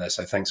yourself out there.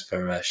 So thanks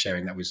for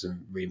sharing that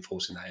wisdom,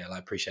 reinforcing that, Il. I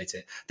appreciate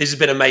it. This has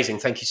been amazing.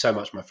 Thank you so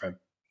much, my friend.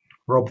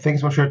 Rob, thanks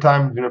so much for your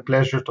time. It's been a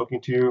pleasure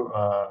talking to you,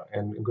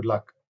 and good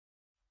luck.